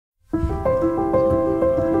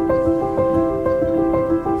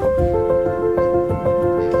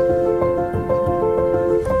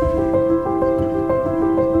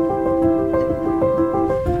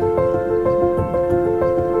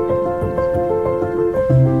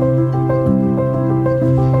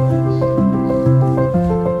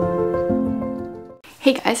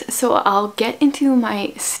guys, so I'll get into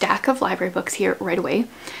my stack of library books here right away.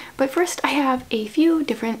 But first I have a few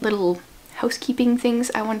different little housekeeping things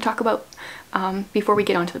I want to talk about before we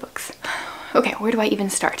get onto the books. Okay, where do I even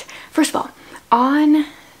start? First of all, on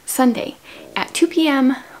Sunday at 2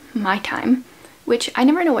 p.m. my time, which I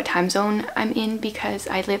never know what time zone I'm in because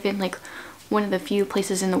I live in like one of the few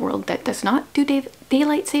places in the world that does not do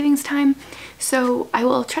daylight savings time. So I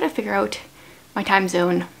will try to figure out my time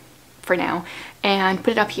zone for now and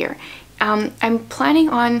put it up here. I'm planning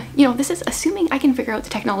on, you know, this is assuming I can figure out the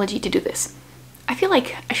technology to do this. I feel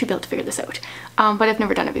like I should be able to figure this out, but I've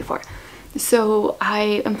never done it before. So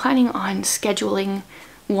I am planning on scheduling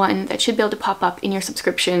one that should be able to pop up in your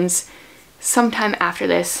subscriptions sometime after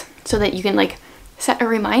this so that you can like set a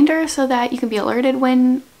reminder so that you can be alerted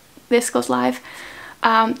when this goes live.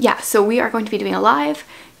 Yeah, so we are going to be doing a live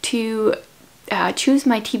to choose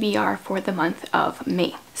my TBR for the month of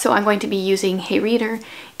May. So I'm going to be using Hey Reader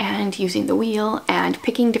and using the wheel and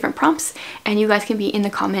picking different prompts, and you guys can be in the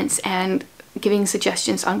comments and giving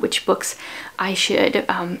suggestions on which books I should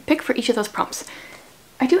pick for each of those prompts.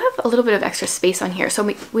 I do have a little bit of extra space on here,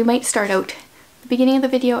 so we might start out the beginning of the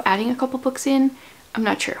video adding a couple books in. I'm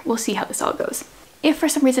not sure. We'll see how this all goes. If for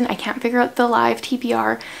some reason I can't figure out the live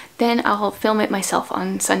TBR, then I'll film it myself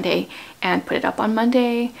on Sunday and put it up on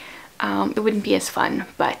Monday. It wouldn't be as fun,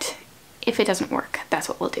 but if it doesn't work, that's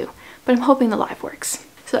what we'll do. But I'm hoping the live works.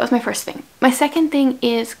 So that was my first thing. My second thing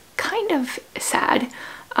is kind of sad,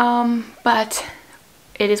 but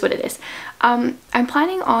it is what it is. I'm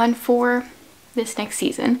planning on for this next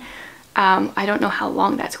season, I don't know how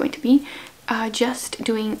long that's going to be, just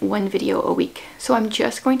doing one video a week. So I'm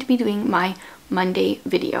just going to be doing my Monday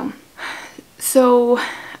video. So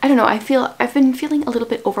I don't know, I've been feeling a little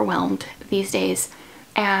bit overwhelmed these days.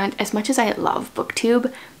 And as much as I love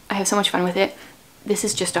BookTube, I have so much fun with it, this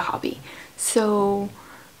is just a hobby. So,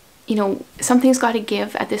 you know, something's got to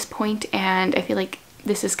give at this point, and I feel like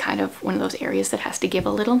this is kind of one of those areas that has to give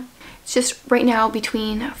a little. It's just right now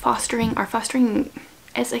between fostering, our fostering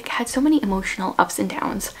has like had so many emotional ups and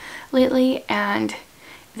downs lately, and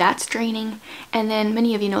that's draining. And then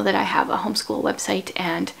many of you know that I have a homeschool website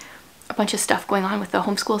and a bunch of stuff going on with the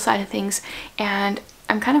homeschool side of things, and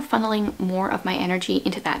I'm kind of funneling more of my energy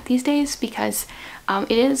into that these days because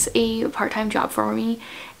it is a part-time job for me,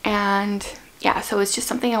 and yeah, so it's just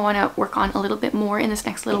something I want to work on a little bit more in this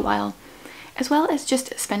next little while, as well as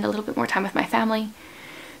just spend a little bit more time with my family.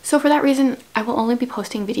 So for that reason, I will only be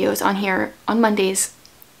posting videos on here on Mondays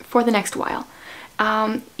for the next while.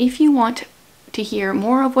 If you want to hear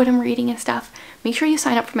more of what I'm reading and stuff, make sure you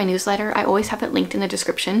sign up for my newsletter. I always have it linked in the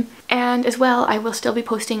description. And as well, I will still be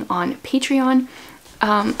posting on Patreon.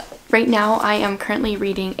 Right now I am currently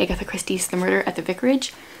reading Agatha Christie's The Murder at the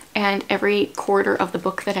Vicarage, and every quarter of the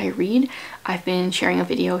book that I read, I've been sharing a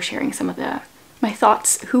video sharing some of my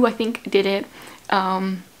thoughts, who I think did it,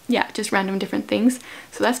 yeah, just random different things.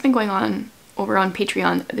 So that's been going on over on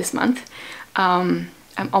Patreon this month. I'm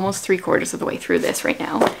almost 3/4 of the way through this right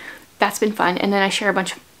now. That's been fun, and then I share a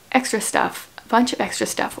bunch of extra stuff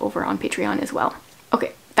over on Patreon as well.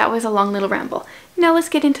 Okay, that was a long little ramble. Now let's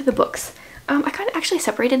get into the books. I kind of actually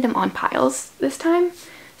separated them on piles this time,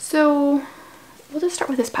 so we'll just start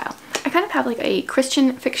with this pile. I kind of have like a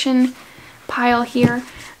Christian fiction pile here.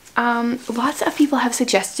 Lots of people have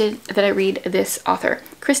suggested that I read this author,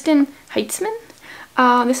 Kristen Heitzman.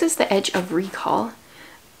 This is The Edge of Recall.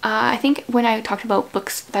 I think when I talked about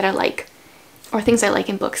books that I like, or things I like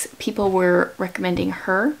in books, people were recommending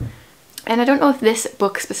her. And I don't know if this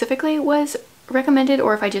book specifically was recommended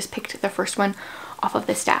or if I just picked the first one off of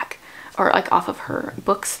the stack, or like off of her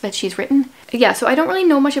books that she's written. Yeah, so I don't really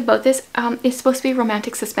know much about this. It's supposed to be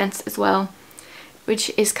romantic suspense as well,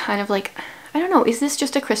 which is kind of like, I don't know, is this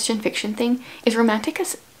just a Christian fiction thing? Is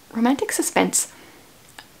romantic suspense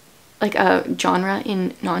like a genre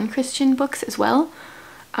in non-Christian books as well?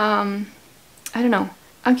 I don't know.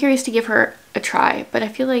 I'm curious to give her a try, but I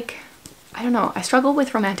feel like, I don't know, I struggle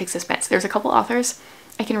with romantic suspense. There's a couple authors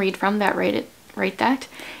I can read from that write that,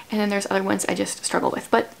 and then there's other ones I just struggle with,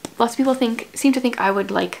 but lots of people seem to think I would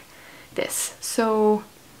like this. So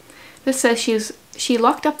this says she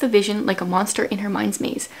locked up the vision like a monster in her mind's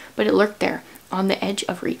maze, but it lurked there on the edge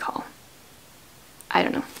of recall. I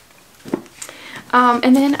don't know.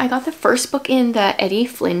 And then I got the first book in the Eddie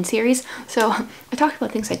Flynn series. So I talked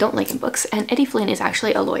about things I don't like in books, and Eddie Flynn is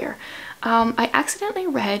actually a lawyer. I accidentally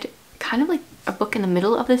read kind of like a book in the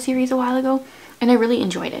middle of the series a while ago, and I really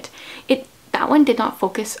enjoyed it. That one did not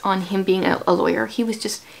focus on him being a lawyer. He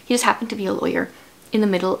just happened to be a lawyer in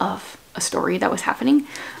the middle of a story that was happening.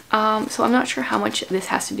 So I'm not sure how much this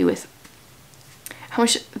has to do with, how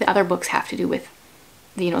much the other books have to do with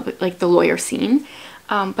you know, like the lawyer scene.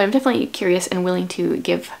 But I'm definitely curious and willing to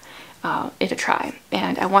give it a try.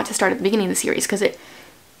 And I want to start at the beginning of the series because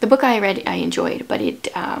the book I read I enjoyed, but it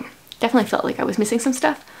definitely felt like I was missing some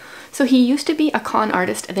stuff. So he used to be a con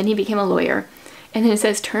artist, and then he became a lawyer. And then it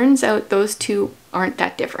says, turns out those two aren't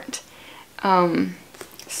that different.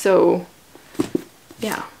 So,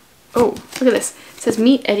 yeah. Oh, look at this. It says,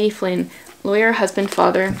 meet Eddie Flynn, lawyer, husband,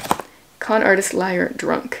 father, con artist, liar,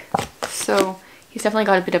 drunk. So he's definitely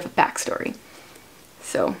got a bit of a backstory.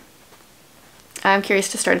 So I'm curious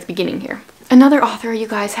to start at the beginning here. Another author you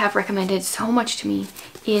guys have recommended so much to me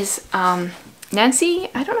is Nancy,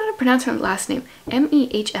 I don't know how to pronounce her last name,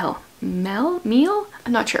 M-E-H-L, Meal?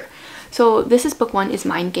 I'm not sure. So this is book 1, is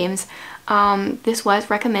Mind Games. This was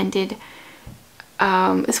recommended,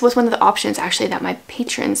 this was one of the options actually that my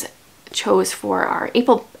patrons chose for our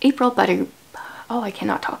April Buddy, oh I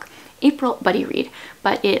cannot talk, April Buddy read,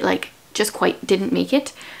 but it like just quite didn't make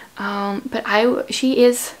it. But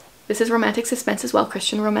this is romantic suspense as well,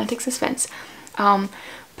 Christian romantic suspense.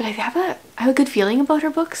 But I have a good feeling about her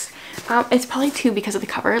books. It's probably too because of the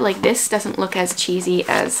cover. Like this doesn't look as cheesy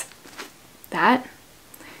as that.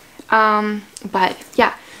 But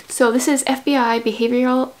yeah, so this is FBI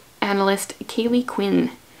behavioral analyst Kaylee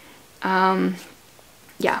Quinn.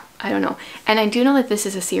 Yeah, I don't know. And I do know that this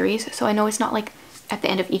is a series, so I know it's not like at the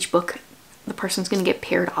end of each book the person's gonna get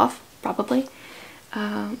paired off, probably.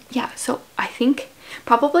 Yeah, so I think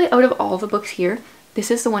probably out of all the books here, this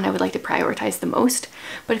is the one I would like to prioritize the most.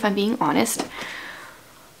 But if I'm being honest,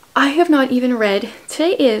 I have not even read,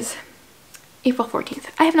 today is April 14th.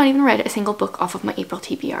 I have not even read a single book off of my April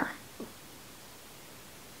TBR.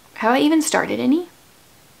 Have I even started any?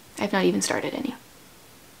 I have not even started any.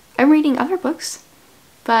 I'm reading other books,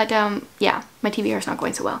 but yeah, my TBR is not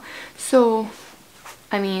going so well. So,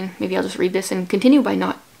 I mean, maybe I'll just read this and continue by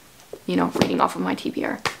not, you know, reading off of my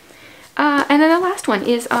TBR. And then the last one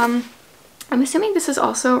is, I'm assuming this is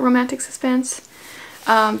also romantic suspense.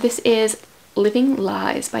 This is Living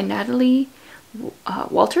Lies by Natalie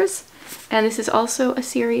Walters. And this is also a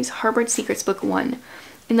series, Harbored Secrets Book 1.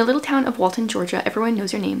 In the little town of Walton, Georgia, everyone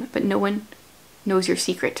knows your name, but no one knows your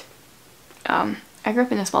secret. I grew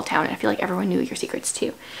up in a small town and I feel like everyone knew your secrets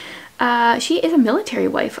too. She is a military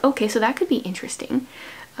wife. Okay, so that could be interesting,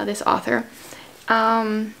 this author.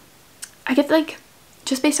 I get like,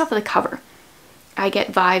 just based off of the cover, I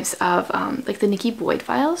get vibes of like the Nikki Boyd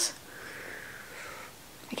files.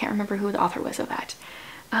 I can't remember who the author was of that.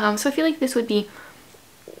 So I feel like this would be,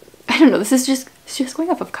 I don't know, this is just going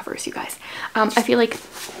off of covers, you guys. I feel like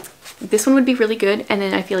this one would be really good, and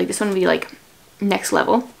then I feel like this one would be like next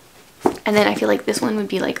level, and then I feel like this one would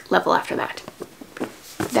be like level after that.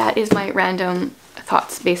 That is my random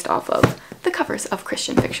thoughts based off of the covers of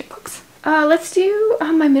Christian fiction books. Let's do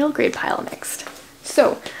my middle grade pile next.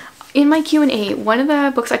 So in my Q&A, one of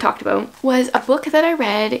the books I talked about was a book that I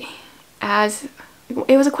read as,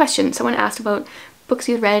 it was a question. Someone asked about books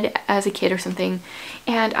you'd read as a kid or something,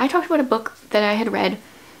 and I talked about a book that I had read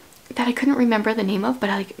that I couldn't remember the name of, but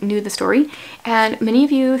I like, knew the story. And many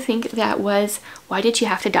of you think that was Why Did She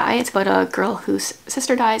Have to Die? It's about a girl whose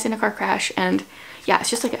sister dies in a car crash, and yeah, it's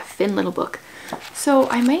just like a thin little book. So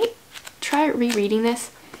I might try rereading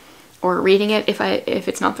this, or reading it if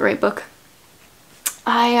it's not the right book.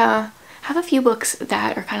 I have a few books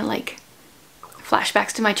that are kind of like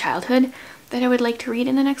flashbacks to my childhood that I would like to read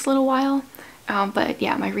in the next little while. But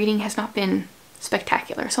yeah, my reading has not been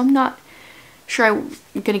spectacular, so I'm not sure I'm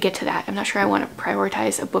gonna get to that. I'm not sure I want to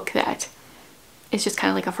prioritize a book that is just kind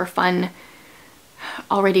of like a for fun,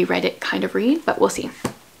 already read it kind of read, but we'll see.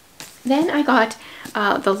 Then I got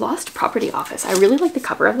The Lost Property Office. I really like the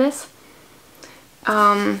cover of this.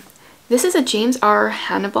 This is a James R.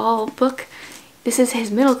 Hannibal book. This is his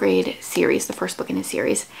middle grade series, the first book in his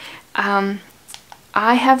series. I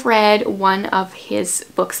have read one of his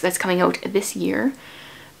books that's coming out this year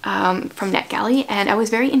from NetGalley, and I was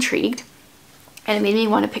very intrigued, and it made me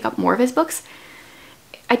want to pick up more of his books.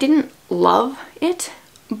 I didn't love it,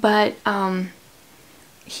 but I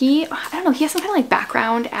don't know, he has some kind of like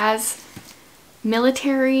background as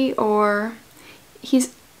military, or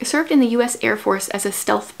he's served in the US Air Force as a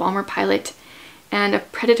stealth bomber pilot and a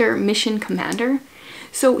Predator mission commander.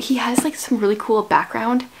 So he has like some really cool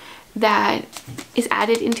background that is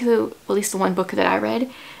added into at least the one book that I read.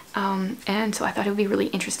 And so I thought it would be really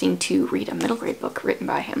interesting to read a middle grade book written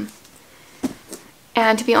by him.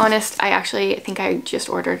 And to be honest, I actually think I just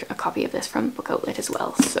ordered a copy of this from Book Outlet as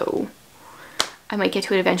well, so I might get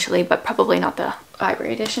to it eventually, but probably not the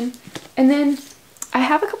library edition. And then I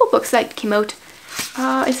have a couple books that came out.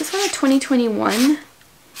 Is this one a 2021?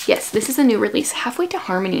 Yes, this is a new release, Halfway to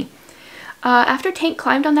Harmony. After Tank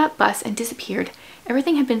climbed on that bus and disappeared,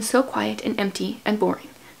 everything had been so quiet and empty and boring.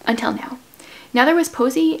 Until now. Now there was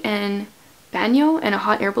Posey and Banyo and a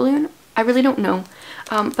hot air balloon. I really don't know,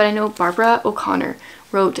 but I know Barbara O'Connor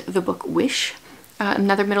wrote the book Wish,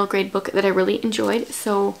 another middle grade book that I really enjoyed.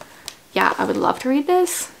 So yeah, I would love to read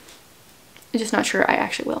this. I'm just not sure I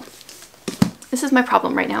actually will. This is my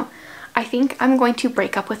problem right now. I think I'm going to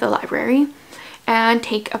break up with the library and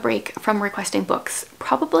take a break from requesting books.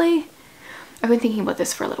 Probably, I've been thinking about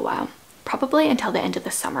this for a little while, probably until the end of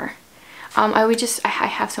the summer. I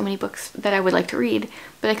have so many books that I would like to read,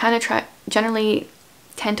 but I kind of generally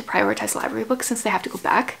tend to prioritize library books since they have to go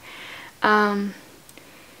back.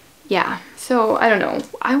 Yeah, so I don't know.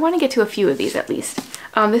 I want to get to a few of these at least.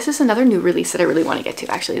 This is another new release that I really want to get to,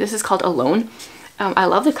 actually. This is called Alone. I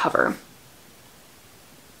love the cover.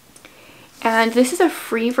 And this is a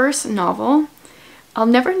free verse novel. I'll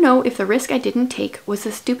never know if the risk I didn't take was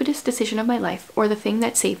the stupidest decision of my life or the thing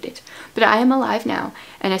that saved it. But I am alive now,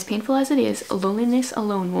 and as painful as it is, loneliness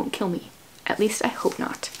alone won't kill me. At least I hope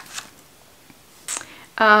not.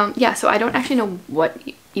 Yeah, so I don't actually know what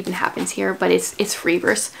even happens here, but it's free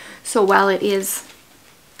verse. So while it is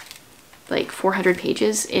like 400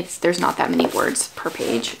 pages, there's not that many words per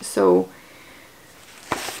page. So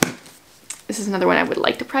this is another one I would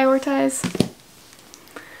like to prioritize.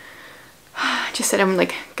 Just said I'm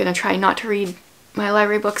like gonna try not to read my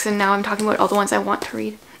library books, and now I'm talking about all the ones I want to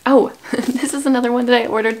read. Oh, this is another one that I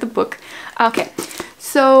ordered the book. Okay,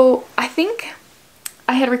 so I think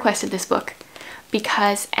I had requested this book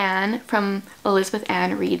because Anne from Elizabeth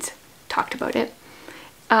Ann Reads talked about it.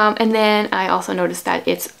 And then I also noticed that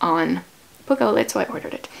it's on Book Outlet, so I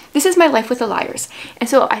ordered it. This is My Life with the Liars. And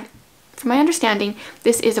so from my understanding,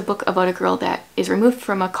 this is a book about a girl that is removed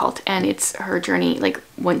from a cult, and it's her journey like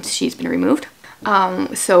once she's been removed.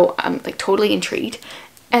 So I'm like totally intrigued,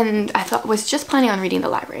 and was just planning on reading the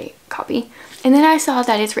library copy. And then I saw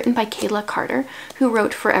that it's written by Kayla Carter, who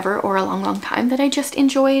wrote Forever or a Long, Long Time that I just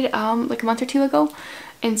enjoyed like a month or two ago.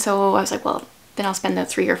 And so I was like, well, then I'll spend the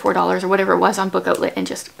 $3 or $4 or whatever it was on Book Outlet and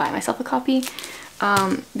just buy myself a copy,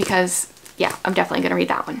 because yeah, I'm definitely gonna read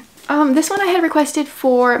that one. This one I had requested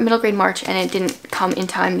for middle grade March and it didn't come in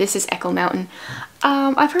time. This is Echo Mountain.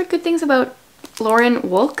 I've heard good things about Lauren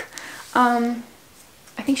Wolk.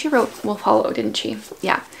 I think she wrote Wolf Hollow, didn't she?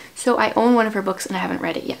 Yeah. So I own one of her books and I haven't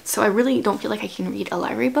read it yet. So I really don't feel like I can read a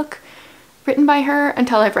library book written by her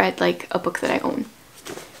until I've read like a book that I own.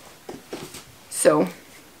 So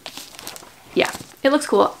yeah, it looks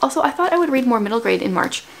cool. Also, I thought I would read more middle grade in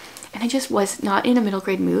March, and I just was not in a middle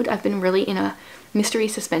grade mood. I've been really in a mystery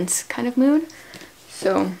suspense kind of mood.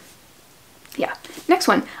 So yeah. Next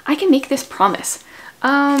one, I Can Make This Promise.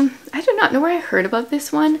 I do not know where I heard about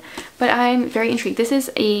this one, but I'm very intrigued. This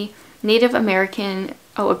is a Native American,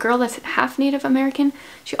 a girl that's half Native American.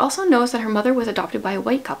 She also knows that her mother was adopted by a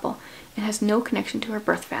white couple and has no connection to her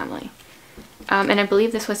birth family. And I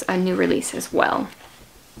believe this was a new release as well.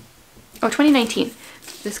 Oh, 2019.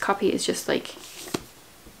 This copy is just like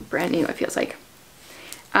brand new, it feels like.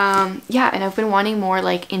 Yeah, and I've been wanting more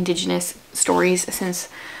like Indigenous stories since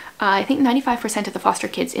I think 95% of the foster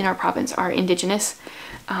kids in our province are Indigenous,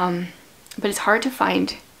 but it's hard to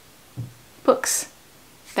find books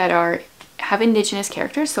that have Indigenous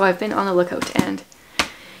characters, so I've been on the lookout, and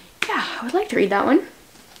yeah, I would like to read that one.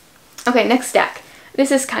 Okay, next stack.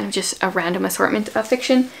 This is kind of just a random assortment of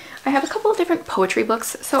fiction. I have a couple of different poetry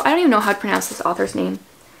books, so I don't even know how to pronounce this author's name.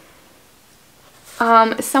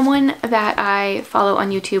 Someone that I follow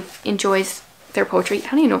on YouTube enjoys their poetry.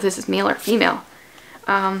 I don't even know if this is male or female.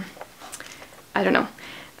 I don't know.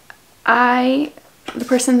 The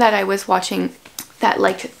person that I was watching that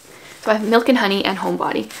liked, so I have Milk and Honey and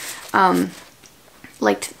Homebody,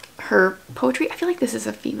 liked her poetry. I feel like this is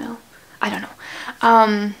a female. I don't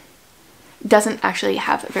know. Doesn't actually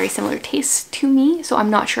have very similar tastes to me, so I'm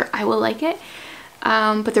not sure I will like it.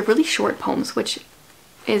 But they're really short poems, which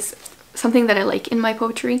is something that I like in my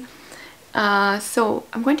poetry. So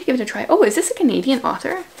I'm going to give it a try. Oh, is this a Canadian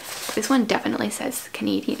author? This one definitely says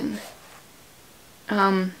Canadian.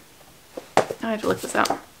 I have to look this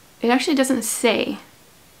up. It actually doesn't say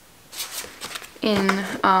in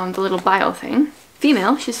the little bio thing.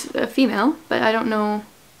 Female, she's a female, but I don't know.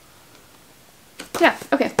 Yeah,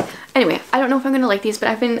 okay. Anyway, I don't know if I'm going to like these, but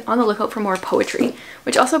I've been on the lookout for more poetry,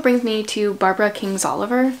 which also brings me to Barbara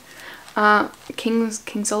Kingsolver.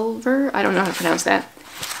 Kingsolver? I don't know how to pronounce that.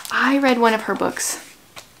 I read one of her books.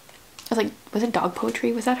 I was like, was it dog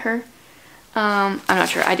poetry? Was that her? I'm not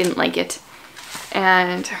sure. I didn't like it.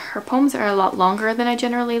 And her poems are a lot longer than I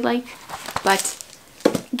generally like, but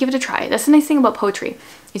give it a try. That's the nice thing about poetry,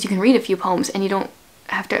 is you can read a few poems and you don't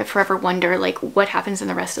I have to forever wonder like what happens in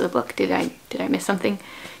the rest of the book. Did I miss something? You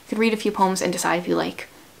can read a few poems and decide if you like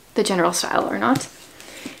the general style or not.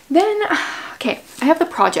 Then, okay, I have The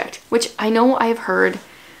Project, which I know I've heard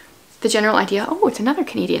the general idea, oh, it's another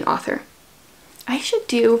Canadian author. I should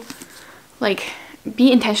do, like,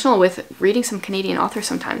 be intentional with reading some Canadian authors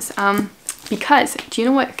sometimes. Because, do you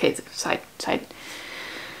know what, okay,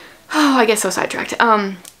 oh, I get so sidetracked.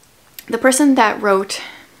 The person that wrote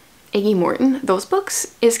Iggy Morton, those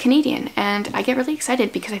books, is Canadian, and I get really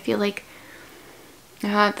excited because I feel like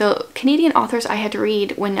the Canadian authors I had to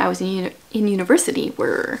read when I was in university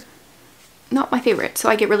were not my favorite. So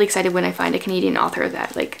I get really excited when I find a Canadian author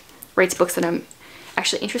that like writes books that I'm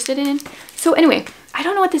actually interested in. So anyway, I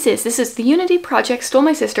don't know what this is. This is The Unity Project stole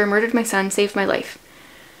my sister, murdered my son, saved my life.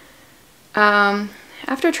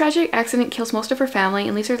 After a tragic accident kills most of her family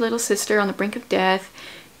and leaves her little sister on the brink of death,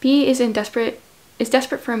 B is desperate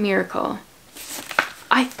for a miracle.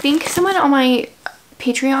 I think someone on my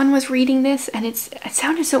Patreon was reading this and it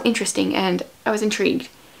sounded so interesting and I was intrigued.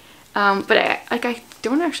 But I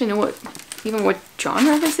don't actually know what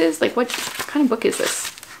genre this is. Like what kind of book is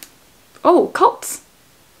this? Oh, cults.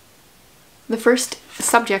 The first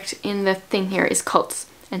subject in the thing here is cults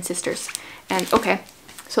and sisters. And okay,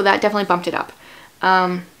 so that definitely bumped it up.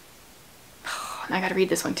 I gotta read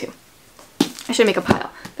this one too. I should make a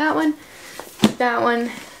pile. That one, that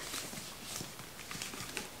one,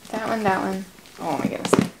 that one, that one. Oh my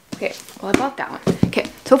goodness. Okay, well I bought that one. Okay,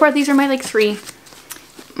 so far these are my like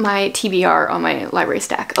my TBR on my library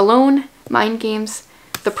stack. Alone, Mind Games,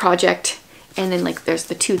 The Project, and then like there's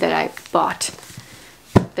the two that I bought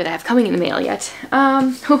that I have coming in the mail yet.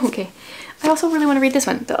 Oh, okay. I also really want to read this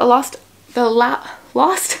one, The Lost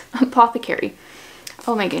Apothecary.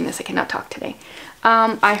 Oh my goodness, I cannot talk today.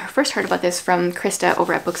 I first heard about this from Krista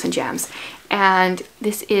over at Books and Jams, and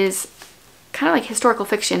this is kind of like historical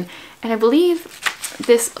fiction, and I believe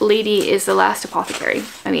this lady is the last apothecary.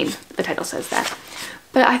 I mean, the title says that.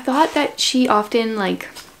 But I thought that she often, like,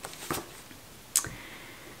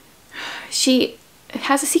 she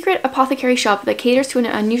has a secret apothecary shop that caters to an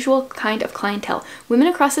unusual kind of clientele. Women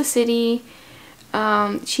across the city,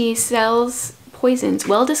 she sells poisons,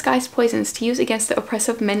 well-disguised poisons to use against the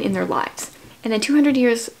oppressive men in their lives. And then 200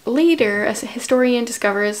 years later, as a historian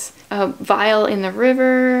discovers a vial in the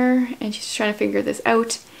river, and she's trying to figure this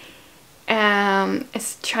out.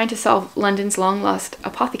 It's trying to solve London's long-lost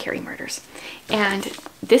apothecary murders. And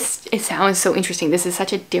it sounds so interesting. This is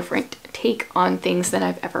such a different take on things than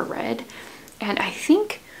I've ever read. And I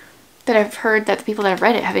think that I've heard that the people that have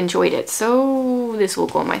read it have enjoyed it. So this will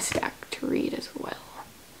go in my stack to read as well.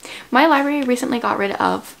 My library recently got rid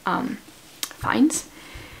of fines.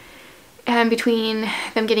 And between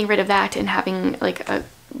them getting rid of that and having like a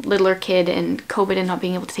littler kid and COVID and not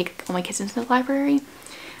being able to take all my kids into the library,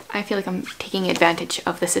 I feel like I'm taking advantage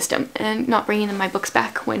of the system and not bringing my books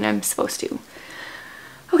back when I'm supposed to.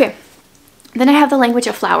 Okay, then I have The Language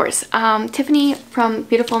of Flowers. Tiffany from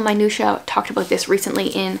Beautiful Minutia talked about this recently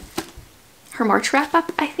in her March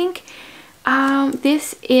wrap-up, I think.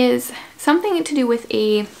 This is something to do with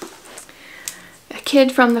a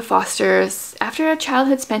kid from the fosters. After a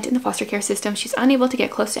childhood spent in the foster care system, she's unable to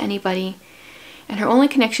get close to anybody, and her only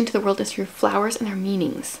connection to the world is through flowers and their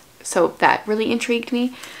meanings. So that really intrigued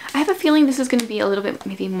me. I have a feeling this is going to be a little bit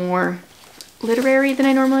maybe more literary than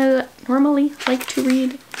I normally like to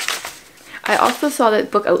read. I also saw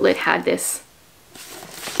that Book Outlet had this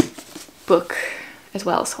book as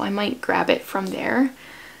well, so I might grab it from there.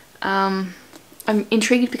 I'm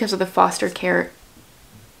intrigued because of the foster care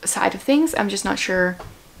side of things. I'm just not sure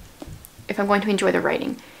if I'm going to enjoy the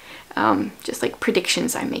writing. Just like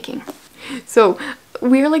predictions I'm making. So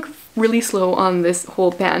we're like really slow on this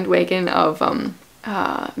whole bandwagon of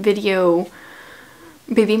video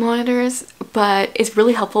baby monitors, but it's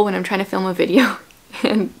really helpful when I'm trying to film a video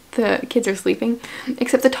and the kids are sleeping,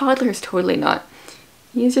 except the toddler is totally not.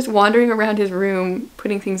 He's just wandering around his room,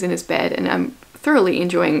 putting things in his bed, and I'm thoroughly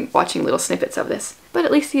enjoying watching little snippets of this. But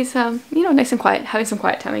at least he's, you know, nice and quiet, having some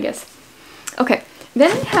quiet time, I guess. Okay,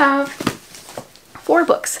 then I have 4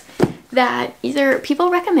 books that either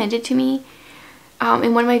people recommended to me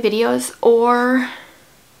in one of my videos, or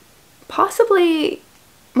possibly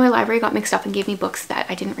my library got mixed up and gave me books that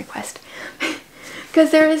I didn't request.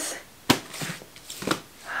 Because there's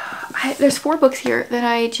 4 books here that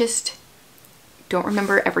I just don't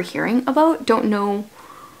remember ever hearing about, don't know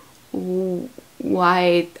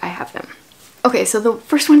why I have them. Okay, so the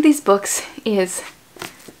first one of these books is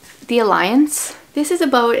The Alliance. This is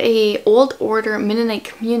about a old order Mennonite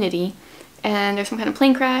community, and there's some kind of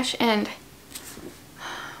plane crash, and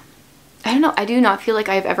I don't know, I do not feel like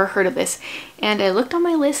I've ever heard of this. And I looked on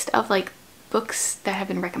my list of like books that have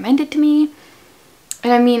been recommended to me.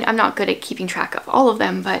 And I mean, I'm not good at keeping track of all of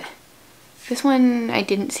them, but this one I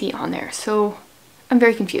didn't see on there. So I'm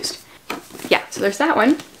very confused. Yeah, so there's that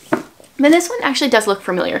one. Then this one actually does look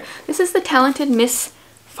familiar. This is The Talented Miss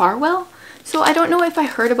Farwell. So I don't know if I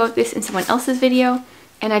heard about this in someone else's video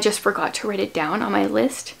and I just forgot to write it down on my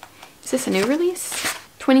list. Is this a new release?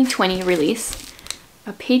 2020 release.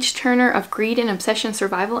 A page turner of greed and obsession,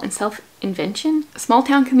 survival and self-invention. A small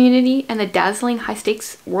town community and the dazzling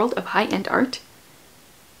high-stakes world of high-end art.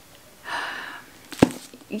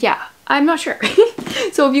 Yeah, I'm not sure.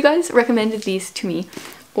 So if you guys recommended these to me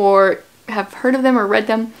or have heard of them or read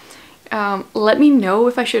them, let me know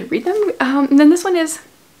if I should read them. And then this one is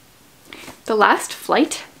The Last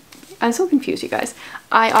Flight. I'm so confused, you guys.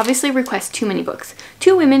 I obviously request too many books.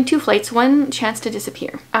 2 women, 2 flights, 1 chance to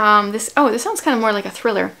disappear. This sounds kind of more like a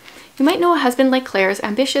thriller. You might know a husband like Claire's,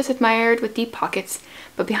 ambitious, admired, with deep pockets,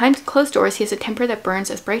 but behind closed doors he has a temper that burns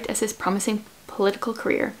as bright as his promising political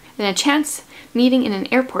career. Then a chance meeting in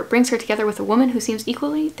an airport brings her together with a woman who seems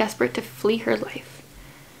equally desperate to flee her life.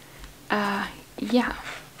 Yeah.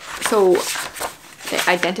 So, the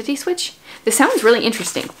identity switch? This sounds really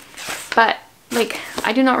interesting, but like,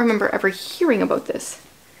 I do not remember ever hearing about this.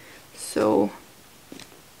 So,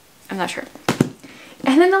 I'm not sure.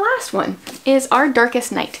 And then the last one is Our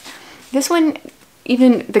Darkest Night. This one,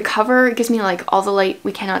 even the cover gives me like All the Light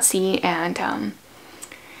We Cannot See and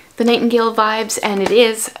the Nightingale vibes, and it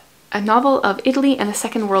is a novel of Italy and the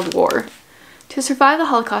Second World War. To survive the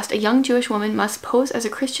Holocaust, a young Jewish woman must pose as a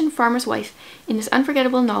Christian farmer's wife in this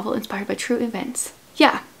unforgettable novel inspired by true events.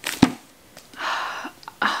 Yeah.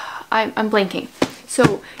 I'm blanking.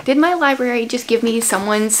 So, did my library just give me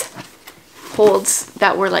someone's holds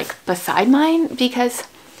that were like beside mine? Because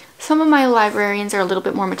some of my librarians are a little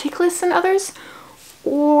bit more meticulous than others.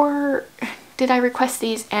 Or did I request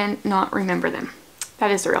these and not remember them? That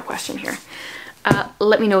is the real question here.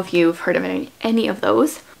 Let me know if you've heard of any of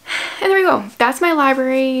those. And there we go. That's my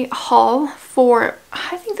library haul for,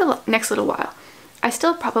 I think, the next little while. I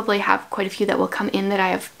still probably have quite a few that will come in that I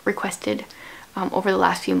have requested over the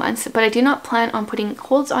last few months, but I do not plan on putting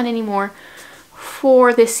holds on anymore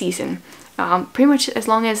for this season. Pretty much as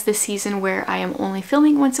long as this season where I am only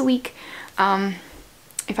filming once a week.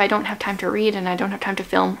 If I don't have time to read and I don't have time to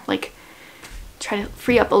film, like, try to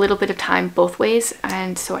free up a little bit of time both ways,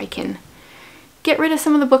 and so I can get rid of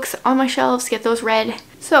some of the books on my shelves, get those read.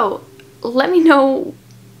 So let me know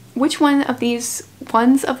which ones of these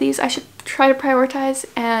I should try to prioritize,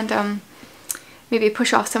 and maybe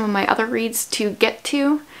push off some of my other reads to get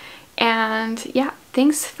to. And yeah,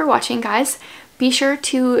 thanks for watching, guys. Be sure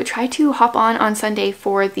to try to hop on Sunday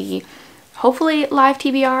for the hopefully live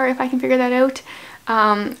TBR if I can figure that out.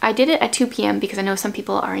 I did it at 2 p.m. because I know some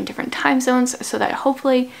people are in different time zones, so that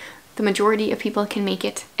hopefully the majority of people can make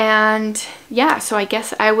it. And yeah, so I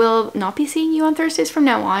guess I will not be seeing you on Thursdays from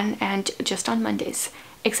now on, and just on Mondays,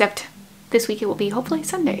 except this week it will be hopefully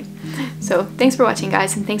Sunday. So thanks for watching,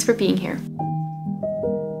 guys, and thanks for being here.